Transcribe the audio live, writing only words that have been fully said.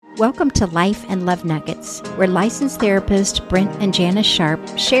Welcome to Life and Love Nuggets, where licensed therapists Brent and Janice Sharp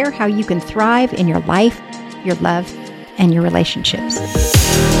share how you can thrive in your life, your love, and your relationships.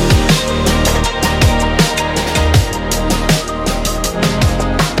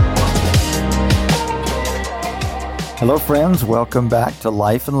 Hello, friends. Welcome back to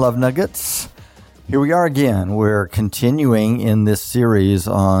Life and Love Nuggets. Here we are again. We're continuing in this series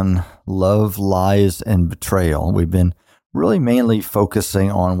on love, lies, and betrayal. We've been really mainly focusing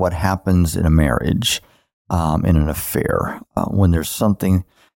on what happens in a marriage, in an affair, when there's something,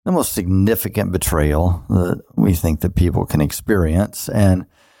 the most significant betrayal that we think that people can experience. And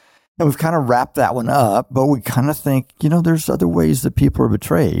we've kind of wrapped that one up, but we kind of think, there's other ways that people are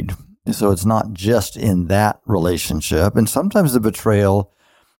betrayed. So it's not just in that relationship. And sometimes the betrayal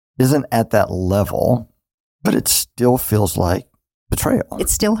isn't at that level, but it still feels like betrayal. It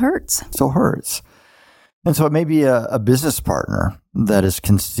still hurts. It still hurts. And so it may be a business partner that has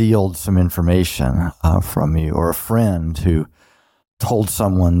concealed some information from you, or a friend who told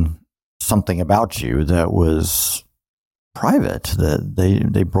someone something about you that was private, that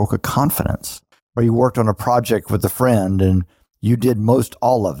they broke a confidence. Or you worked on a project with a friend and you did most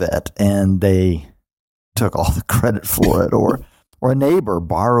all of it and they took all the credit for it. Or a neighbor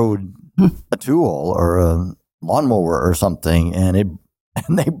borrowed a tool or a lawnmower or something and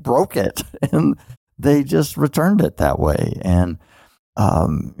they broke it and they just returned it that way. And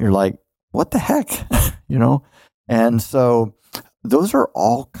you're like, what the heck? And so those are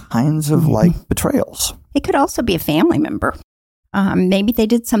all kinds of like betrayals. It could also be a family member. Maybe they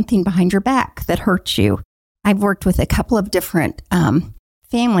did something behind your back that hurt you. I've worked with a couple of different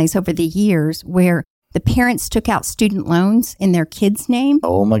families over the years where the parents took out student loans in their kid's name.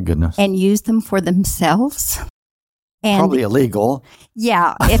 Oh, my goodness. And used them for themselves. And probably illegal.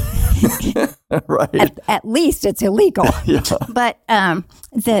 Yeah. Right. At least it's illegal. Yeah. But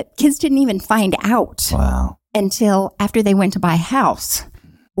the kids didn't even find out until after they went to buy a house,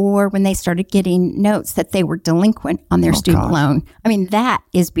 or when they started getting notes that they were delinquent on their student loan. I mean, that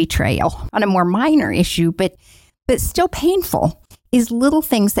is betrayal on a more minor issue, but still painful. Is little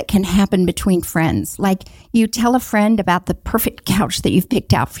things that can happen between friends. Like you tell a friend about the perfect couch that you've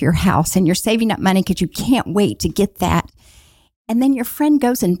picked out for your house and you're saving up money because you can't wait to get that. And then your friend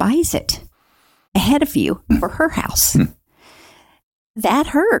goes and buys it ahead of you for her house. That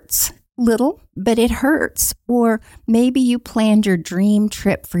hurts. Little, but it hurts. Or maybe you planned your dream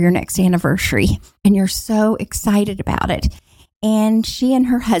trip for your next anniversary and you're so excited about it. And she and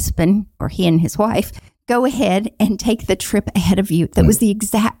her husband, or he and his wife, go ahead and take the trip ahead of you. That was the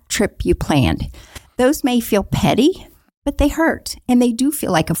exact trip you planned. Those may feel petty, but they hurt. And they do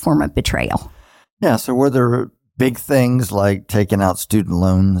feel like a form of betrayal. Yeah. So were there big things like taking out student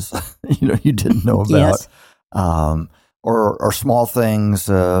loans, you didn't know about? Yes. Or small things,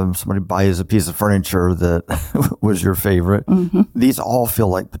 somebody buys a piece of furniture that was your favorite. Mm-hmm. These all feel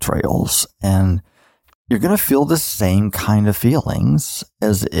like betrayals. And you're going to feel the same kind of feelings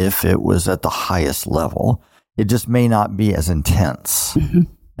as if it was at the highest level. It just may not be as intense. Mm-hmm.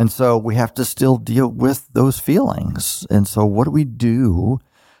 And so we have to still deal with those feelings. And so what do we do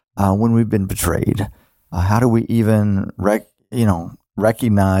when we've been betrayed? How do we even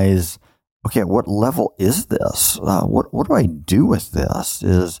recognize, okay, what level is this? What do I do with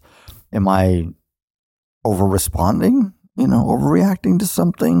this? Am I over-responding, overreacting to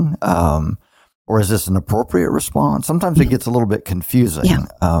something? Or is this an appropriate response? Sometimes it gets a little bit confusing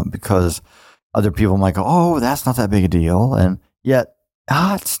because other people might go, oh, that's not that big a deal. And yet,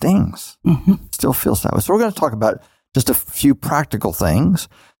 it stings. Mm-hmm. It still feels that way. So we're going to talk about just a few practical things.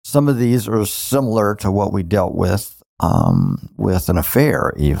 Some of these are similar to what we dealt with an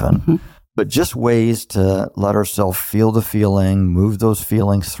affair even, mm-hmm. but just ways to let ourselves feel the feeling, move those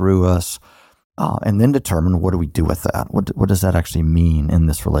feelings through us, and then determine what do we do with that? What does that actually mean in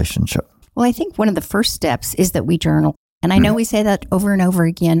this relationship? Well, I think one of the first steps is that we journal. And I know we say that over and over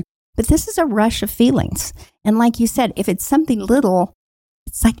again, but this is a rush of feelings. And like you said, if it's something little,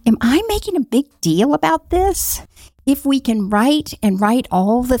 it's like, am I making a big deal about this? If we can write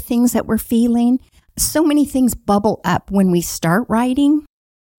all the things that we're feeling, so many things bubble up when we start writing.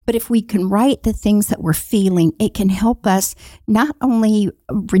 But if we can write the things that we're feeling, it can help us not only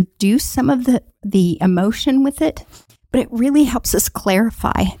reduce some of the emotion with it, but it really helps us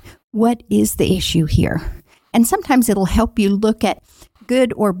clarify what is the issue here. And sometimes it'll help you look at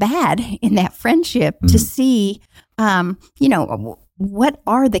good or bad in that friendship to see, what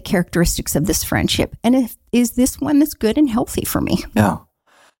are the characteristics of this friendship? And is this one that's good and healthy for me? Yeah.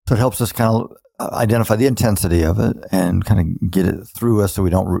 So it helps us kind of identify the intensity of it and kind of get it through us so we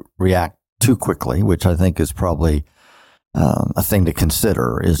don't react too quickly, which I think is probably a thing to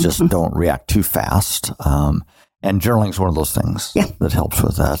consider is just don't react too fast. And journaling is one of those things that helps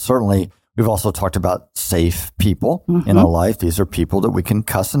with that. Certainly, we've also talked about safe people in our life. These are people that we can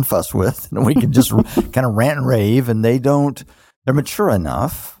cuss and fuss with, and we can just kind of rant and rave, and they're mature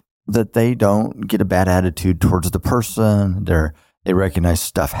enough that they don't get a bad attitude towards the person. They recognize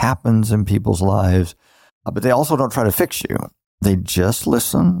stuff happens in people's lives, but they also don't try to fix you. They just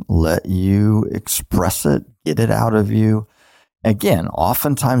listen, let you express it, get it out of you. Again,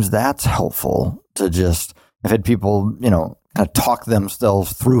 oftentimes that's helpful to just, I've had people, kind of talk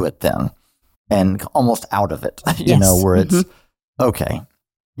themselves through it then and almost out of it, where it's, okay,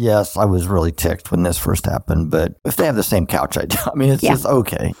 yes, I was really ticked when this first happened, but if they have the same couch I do, it's just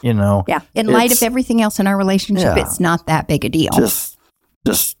okay, Yeah. In light of everything else in our relationship, it's not that big a deal. Just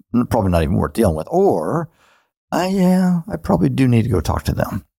probably not even worth dealing with. Or, I probably do need to go talk to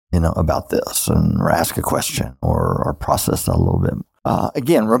them, about this or ask a question or process that a little bit.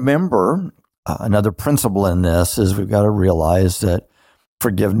 Again, remember, another principle in this is we've got to realize that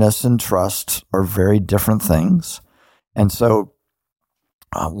forgiveness and trust are very different things. And so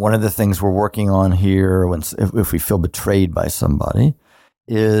one of the things we're working on here if we feel betrayed by somebody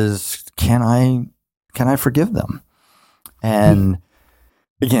is, can I forgive them? And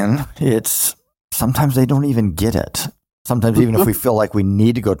again, it's sometimes they don't even get it. Sometimes even if we feel like we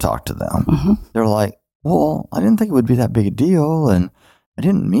need to go talk to them, they're like, well, I didn't think it would be that big a deal, and I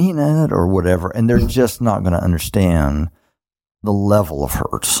didn't mean it or whatever. And they're just not going to understand the level of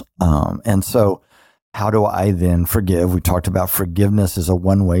hurt. And so how do I then forgive? We talked about forgiveness is a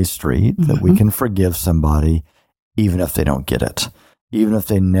one-way street, that we can forgive somebody even if they don't get it, even if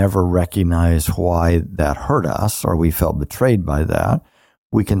they never recognize why that hurt us or we felt betrayed by that,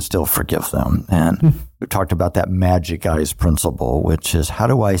 we can still forgive them. And we talked about that magic eyes principle, which is, how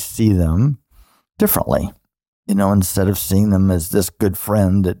do I see them differently? Instead of seeing them as this good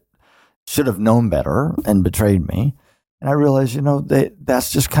friend that should have known better and betrayed me. And I realized,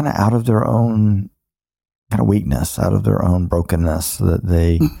 that's just kind of out of their own kind of weakness, out of their own brokenness, that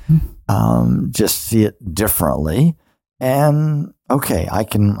they just see it differently. And okay, I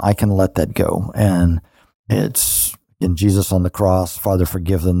can let that go. And it's in Jesus on the cross, Father,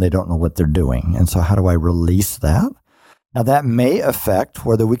 forgive them. They don't know what they're doing. And so how do I release that? Now that may affect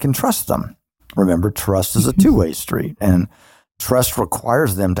whether we can trust them. Remember, trust is a two-way street, and trust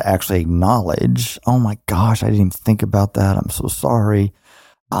requires them to actually acknowledge, oh my gosh, I didn't even think about that. I'm so sorry.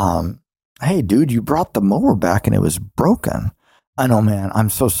 Hey, dude, you brought the mower back and it was broken. I know, man, I'm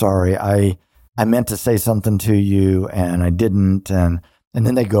so sorry. I meant to say something to you and I didn't. And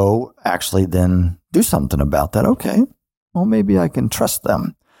then they go actually then do something about that. Okay, well, maybe I can trust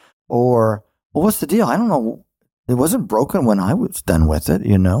them. Or, well, what's the deal? I don't know. It wasn't broken when I was done with it, I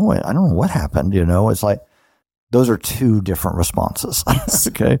don't know what happened, It's like, those are two different responses.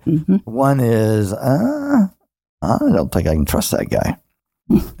 Okay. One is, I don't think I can trust that guy.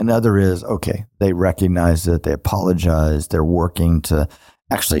 Another is, okay, they recognize it, they apologize, they're working to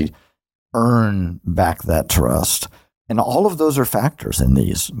actually earn back that trust. And all of those are factors in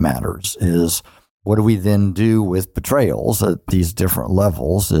these matters. Is what do we then do with betrayals at these different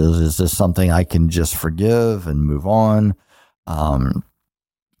levels? Is this something I can just forgive and move on?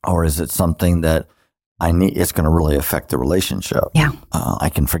 Or is it something that it's going to really affect the relationship? Yeah. I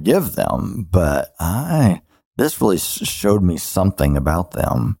can forgive them, but this really showed me something about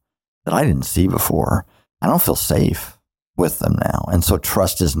them that I didn't see before. I don't feel safe with them now. And so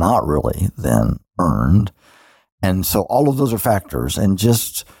trust is not really then earned. And so all of those are factors. And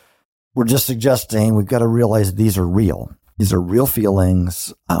we're just suggesting we've got to realize these are real. These are real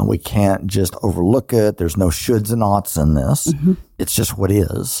feelings. We can't just overlook it. There's no shoulds and oughts in this. It's just what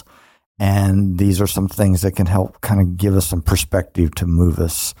is. And these are some things that can help kind of give us some perspective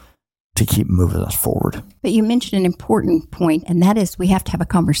to keep moving us forward. But you mentioned an important point, and that is we have to have a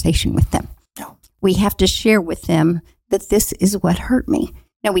conversation with them. Yeah. We have to share with them that this is what hurt me.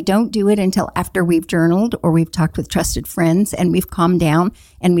 Now, we don't do it until after we've journaled or we've talked with trusted friends and we've calmed down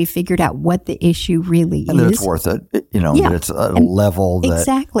and we've figured out what the issue really is. And that it's worth it, that it's a level that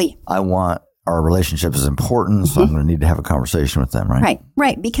exactly. I want. Our relationship is important, so I'm going to need to have a conversation with them, right?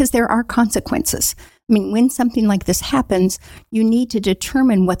 Right, because there are consequences. I mean, when something like this happens, you need to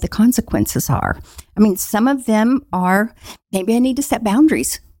determine what the consequences are. I mean, some of them are, maybe I need to set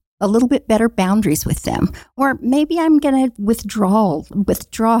boundaries, a little bit better boundaries with them. Or maybe I'm going to withdraw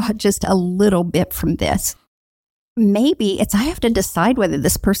just a little bit from this. Maybe it's I have to decide whether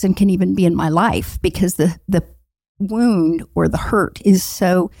this person can even be in my life because the wound or the hurt is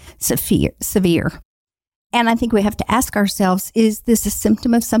so severe. And I think we have to ask ourselves, is this a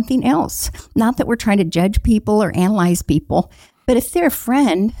symptom of something else? Not that we're trying to judge people or analyze people, but if they're a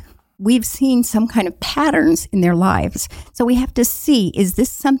friend, we've seen some kind of patterns in their lives. So we have to see, is this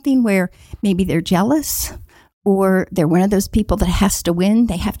something where maybe they're jealous or they're one of those people that has to win?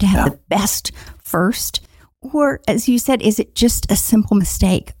 They have to have the best first. Or, as you said, is it just a simple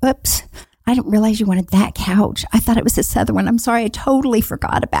mistake? Oops, I didn't realize you wanted that couch. I thought it was this other one. I'm sorry, I totally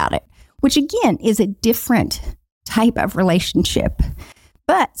forgot about it. Which, again, is a different type of relationship.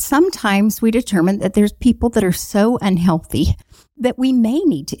 But sometimes we determine that there's people that are so unhealthy that we may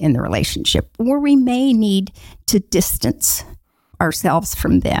need to end the relationship, or we may need to distance ourselves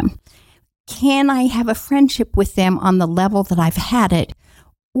from them. Can I have a friendship with them on the level that I've had it,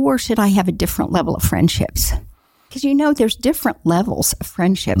 or should I have a different level of friendships? Because there's different levels of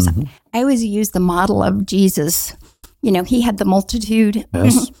friendships. Mm-hmm. I always use the model of Jesus. He had the multitude,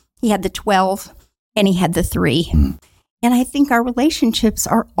 yes. He had the 12, and he had the 3. Mm. And I think our relationships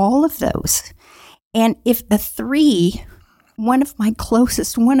are all of those. And if the 3, one of my 3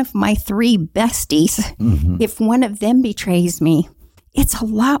 besties, mm-hmm. if one of them betrays me, it's a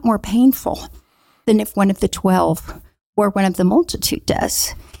lot more painful than if one of the 12 or one of the multitude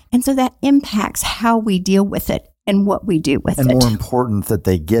does. And so that impacts how we deal with it and what we do with it. And more important that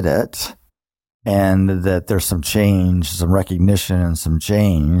they get it and that there's some change, some recognition and some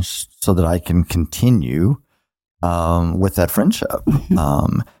change so that I can continue with that friendship.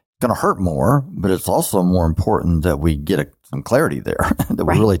 Mm-hmm. It's going to hurt more, but it's also more important that we get some clarity there, that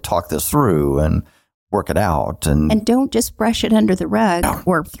we really talk this through and work it out. And don't just brush it under the rug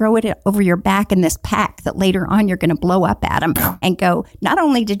or throw it over your back in this pack that later on you're going to blow up at them and go, not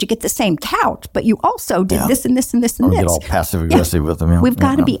only did you get the same couch, but you also did this and this and this and this. Get all passive aggressive with them. We've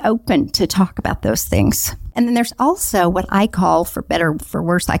got to be open to talk about those things. And then there's also what I call, for better, for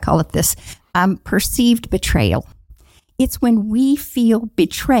worse, I call it this perceived betrayal. It's when we feel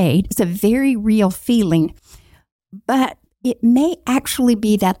betrayed. It's a very real feeling, but it may actually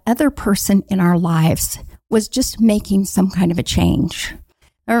be that other person in our lives was just making some kind of a change.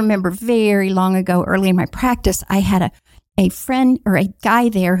 I remember very long ago, early in my practice, I had a friend or a guy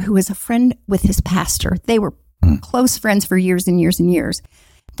there who was a friend with his pastor. They were close friends for years and years and years.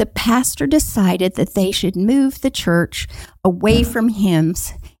 The pastor decided that they should move the church away from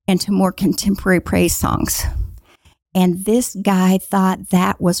hymns and to more contemporary praise songs. And this guy thought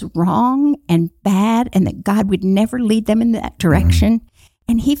that was wrong and bad and that God would never lead them in that direction.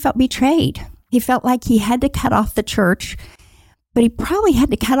 And he felt betrayed. He felt like he had to cut off the church, but he probably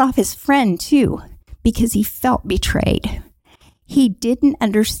had to cut off his friend too, because he felt betrayed. He didn't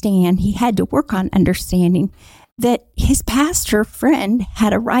understand. He had to work on understanding that his pastor friend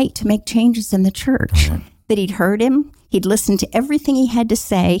had a right to make changes in the church, that he'd heard him, he'd listened to everything he had to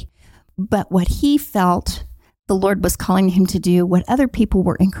say, but what he felt the Lord was calling him to do, what other people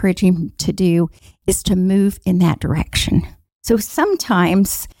were encouraging him to do, is to move in that direction. So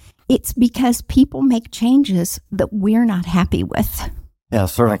sometimes it's because people make changes that we're not happy with. Yeah, it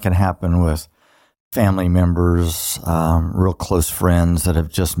certainly can happen with family members, real close friends that have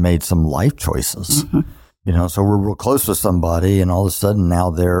just made some life choices. Mm-hmm. So we're real close with somebody and all of a sudden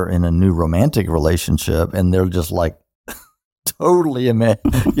now they're in a new romantic relationship and they're just like totally, in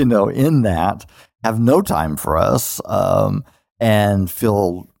that. Have no time for us, and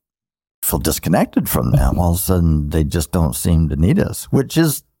feel disconnected from them. All of a sudden, they just don't seem to need us, which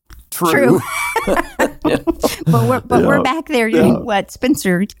is true. We're back there doing what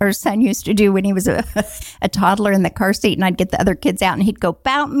Spencer, our son, used to do when he was a toddler in the car seat, and I'd get the other kids out, and he'd go,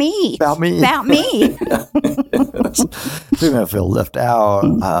 "About me, about me." They're going to feel left out,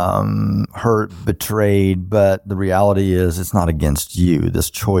 hurt, betrayed, but the reality is it's not against you. This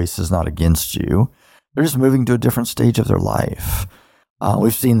choice is not against you. They're just moving to a different stage of their life.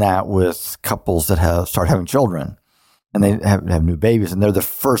 We've seen that with couples that start having children, and they have new babies, and they're the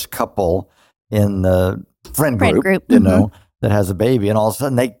first couple in the friend group, that has a baby, and all of a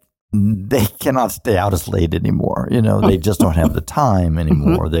sudden they cannot stay out as late anymore. They just don't have the time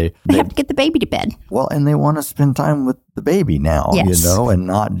anymore. They have to get the baby to bed. Well, and they want to spend time with the baby now, and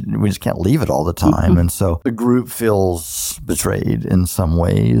we just can't leave it all the time. Mm-hmm. And so the group feels betrayed in some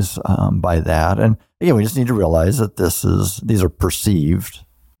ways by that. And again, we just need to realize that these are perceived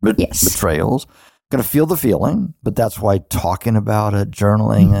betrayals. Going to feel the feeling, but that's why talking about it,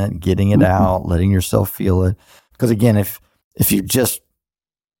 journaling it, getting it out, letting yourself feel it. Because again, if you just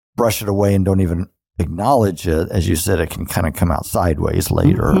brush it away and don't even acknowledge it, as you said, it can kind of come out sideways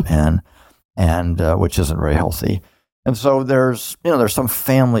later, and which isn't very healthy. And so there's some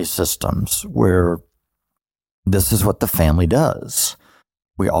family systems where this is what the family does.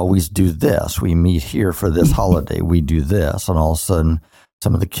 we always do this. We meet here for this holiday. We do this. And all of a sudden,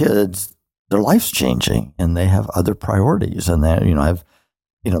 some of the kids, their life's changing and they have other priorities. And they,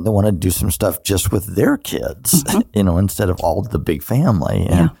 they want to do some stuff just with their kids, instead of all the big family.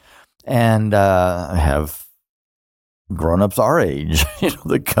 And have grown-ups our age,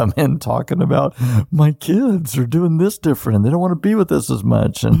 that come in talking about, my kids are doing this different and they don't want to be with us as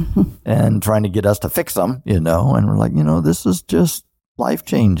much, and trying to get us to fix them, and we're like, this is just life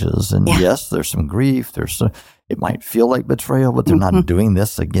changes. And yes, there's some grief. It might feel like betrayal, but they're not doing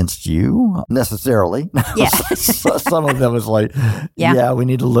this against you necessarily. Some of them is like, we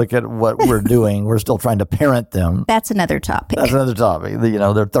need to look at what we're doing. We're still trying to parent them. That's another topic.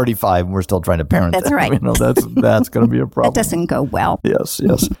 They're 35 and we're still trying to parent them. That's right. That's going to be a problem. That doesn't go well. Yes.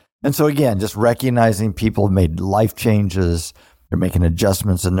 And so again, just recognizing people have made life changes. They're making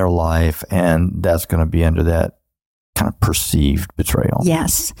adjustments in their life, and that's going to be under that kind of perceived betrayal.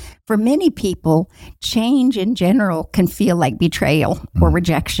 Yes. For many people, change in general can feel like betrayal or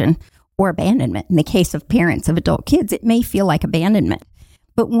rejection or abandonment. In the case of parents of adult kids, it may feel like abandonment.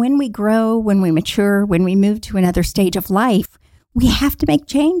 But when we grow, when we mature, when we move to another stage of life, we have to make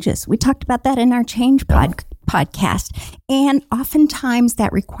changes. We talked about that in our Change podcast. And oftentimes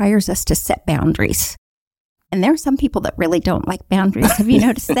that requires us to set boundaries. And there are some people that really don't like boundaries. Have you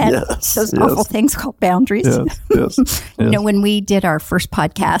noticed that? Those awful things called boundaries. Yes. When we did our first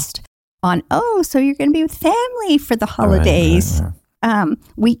podcast on, so you're going to be with family for the holidays. Right.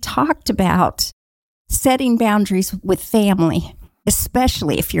 We talked about setting boundaries with family,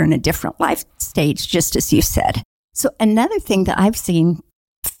 especially if you're in a different life stage, just as you said. So another thing that I've seen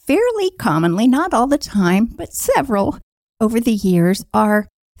fairly commonly, not all the time, but several over the years, are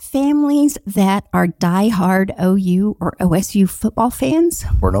families that are diehard OU or OSU football fans.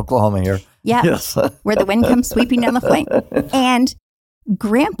 We're in Oklahoma here. Yeah. Yes. Where the wind comes sweeping down the flank. And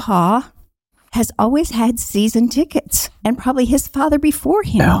Grandpa has always had season tickets, and probably his father before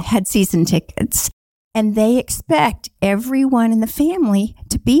him had season tickets. And they expect everyone in the family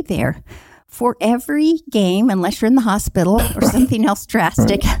to be there for every game, unless you're in the hospital or something else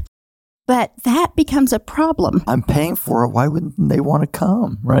drastic. Right. But that becomes a problem. I'm paying for it. Why wouldn't they want to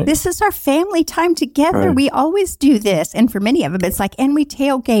come, right? This is our family time together. Right. We always do this. And for many of them, it's like, and we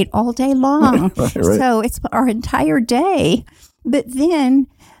tailgate all day long. Right. So it's our entire day. But then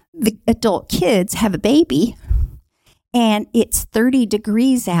the adult kids have a baby and it's 30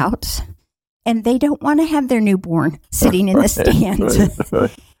 degrees out and they don't want to have their newborn sitting in the stands.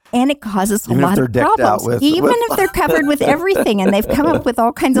 Right. And it causes a lot of problems, even if they're covered with everything and they've come up with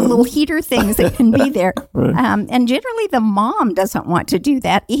all kinds of little heater things that can be there. Right. And generally the mom doesn't want to do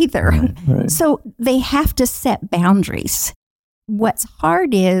that either. Right. So they have to set boundaries. What's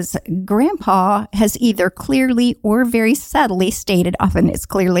hard is Grandpa has either clearly or very subtly stated, often it's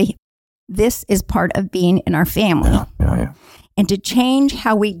clearly, this is part of being in our family. Yeah. And to change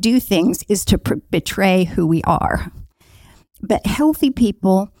how we do things is to betray who we are. But healthy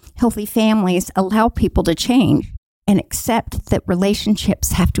people, healthy families allow people to change and accept that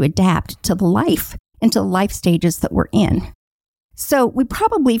relationships have to adapt to the life and to the life stages that we're in. So we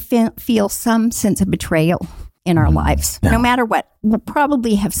probably feel some sense of betrayal in our lives. No matter what, we'll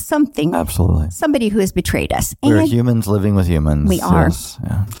probably have something. Absolutely. Somebody who has betrayed us. We're humans living with humans. We are. Yes.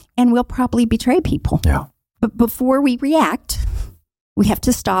 Yeah. And we'll probably betray people. Yeah. But before we react, we have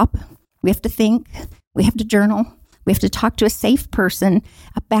to stop. We have to think. We have to journal. We have to talk to a safe person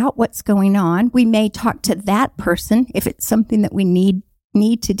about what's going on. We may talk to that person if it's something that we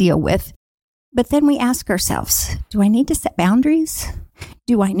need to deal with. But then we ask ourselves, do I need to set boundaries?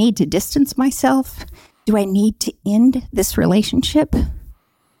 Do I need to distance myself? Do I need to end this relationship?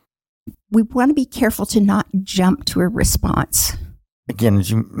 We want to be careful to not jump to a response. Again,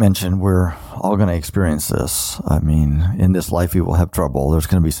 as you mentioned, we're all going to experience this. I mean, in this life, we will have trouble. There's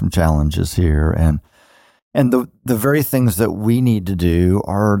going to be some challenges here. And the very things that we need to do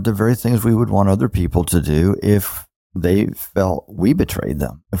are the very things we would want other people to do if they felt we betrayed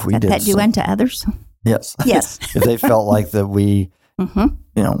them. If we did that do unto others? Yes. Yes. If they felt like that we,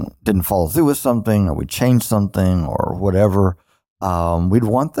 didn't follow through with something, or we changed something or whatever, we'd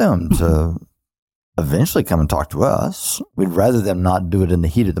want them to eventually come and talk to us. We'd rather them not do it in the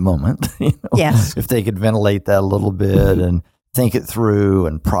heat of the moment. Yes. If they could ventilate that a little bit and think it through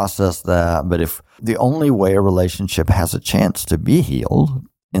and process that. But if the only way a relationship has a chance to be healed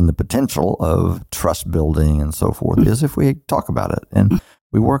in the potential of trust building and so forth is if we talk about it and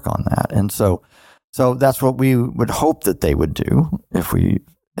we work on that. And so that's what we would hope that they would do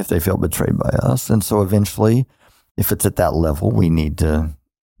if they feel betrayed by us. And so eventually, if it's at that level, we need to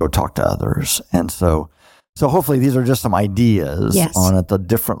go talk to others. And so So hopefully these are just some ideas on at the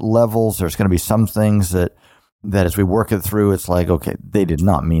different levels. There's going to be some things that as we work it through, it's like, okay, they did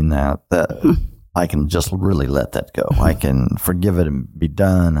not mean that. I can just really let that go. I can forgive it and be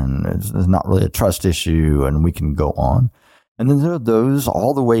done. And it's not really a trust issue, and we can go on. And then there are those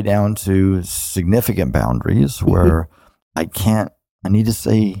all the way down to significant boundaries where I need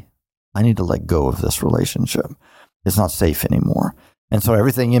to let go of this relationship. It's not safe anymore. And so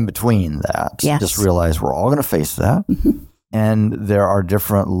everything in between that, just realize we're all going to face that. And there are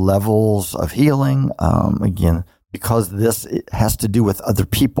different levels of healing. Again, because it has to do with other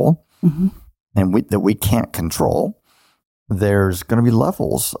people and that we can't control, there's going to be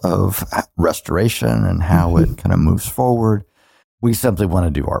levels of restoration and how it kind of moves forward. We simply want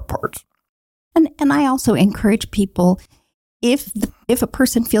to do our part. And I also encourage people, if a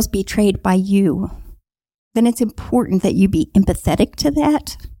person feels betrayed by you, then it's important that you be empathetic to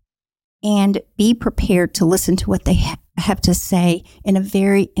that and be prepared to listen to what they have to say in a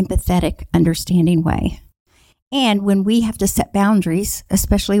very empathetic, understanding way. And when we have to set boundaries,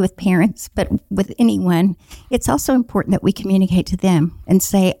 especially with parents, but with anyone, it's also important that we communicate to them and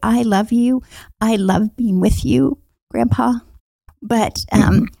say, I love you. I love being with you, Grandpa. But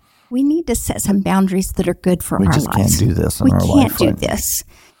we need to set some boundaries that are good for our lives. We just can't do this in our life. We can't do this.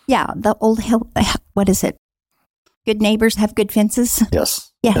 Yeah, the old, what is it? Good neighbors have good fences?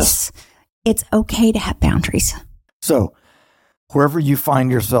 Yes. It's okay to have boundaries. So wherever you find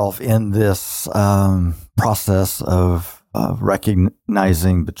yourself in this process of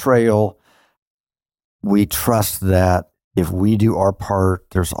recognizing betrayal, we trust that if we do our part,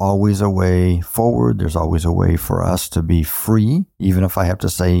 there's always a way forward. There's always a way for us to be free. Even if I have to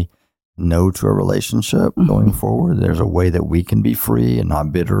say no to a relationship going forward, there's a way that we can be free and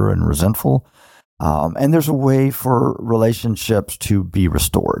not bitter and resentful. And there's a way for relationships to be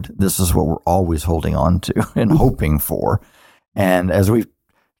restored. This is what we're always holding on to and hoping for. And as we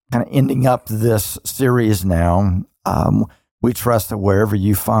kind of ending up this series now, we trust that wherever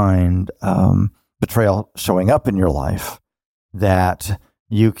you find betrayal showing up in your life, that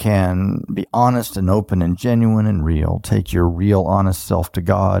you can be honest and open and genuine and real. Take your real, honest self to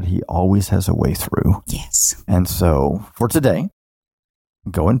God. He always has a way through. Yes. And so for today,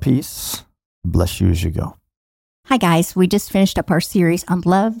 go in peace. Bless you as you go. Hi, guys. We just finished up our series on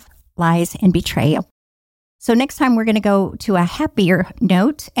love, lies, and betrayal. So next time we're going to go to a happier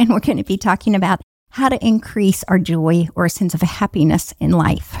note, and we're going to be talking about how to increase our joy or a sense of happiness in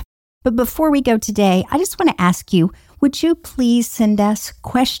life. But before we go today, I just want to ask you, would you please send us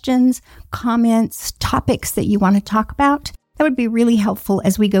questions, comments, topics that you want to talk about? That would be really helpful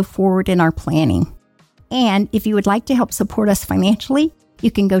as we go forward in our planning. And if you would like to help support us financially,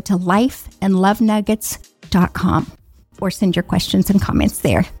 you can go to lifeandlovenuggets.com or send your questions and comments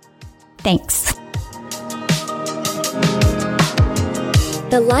there. Thanks.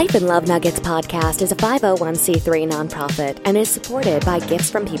 The Life and Love Nuggets podcast is a 501c3 nonprofit and is supported by gifts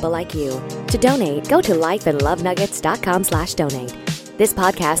from people like you. To donate, go to lifeandlovenuggets.com/donate. This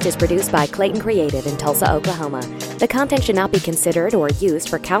podcast is produced by Clayton Creative in Tulsa, Oklahoma. The content should not be considered or used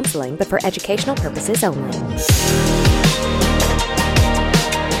for counseling, but for educational purposes only.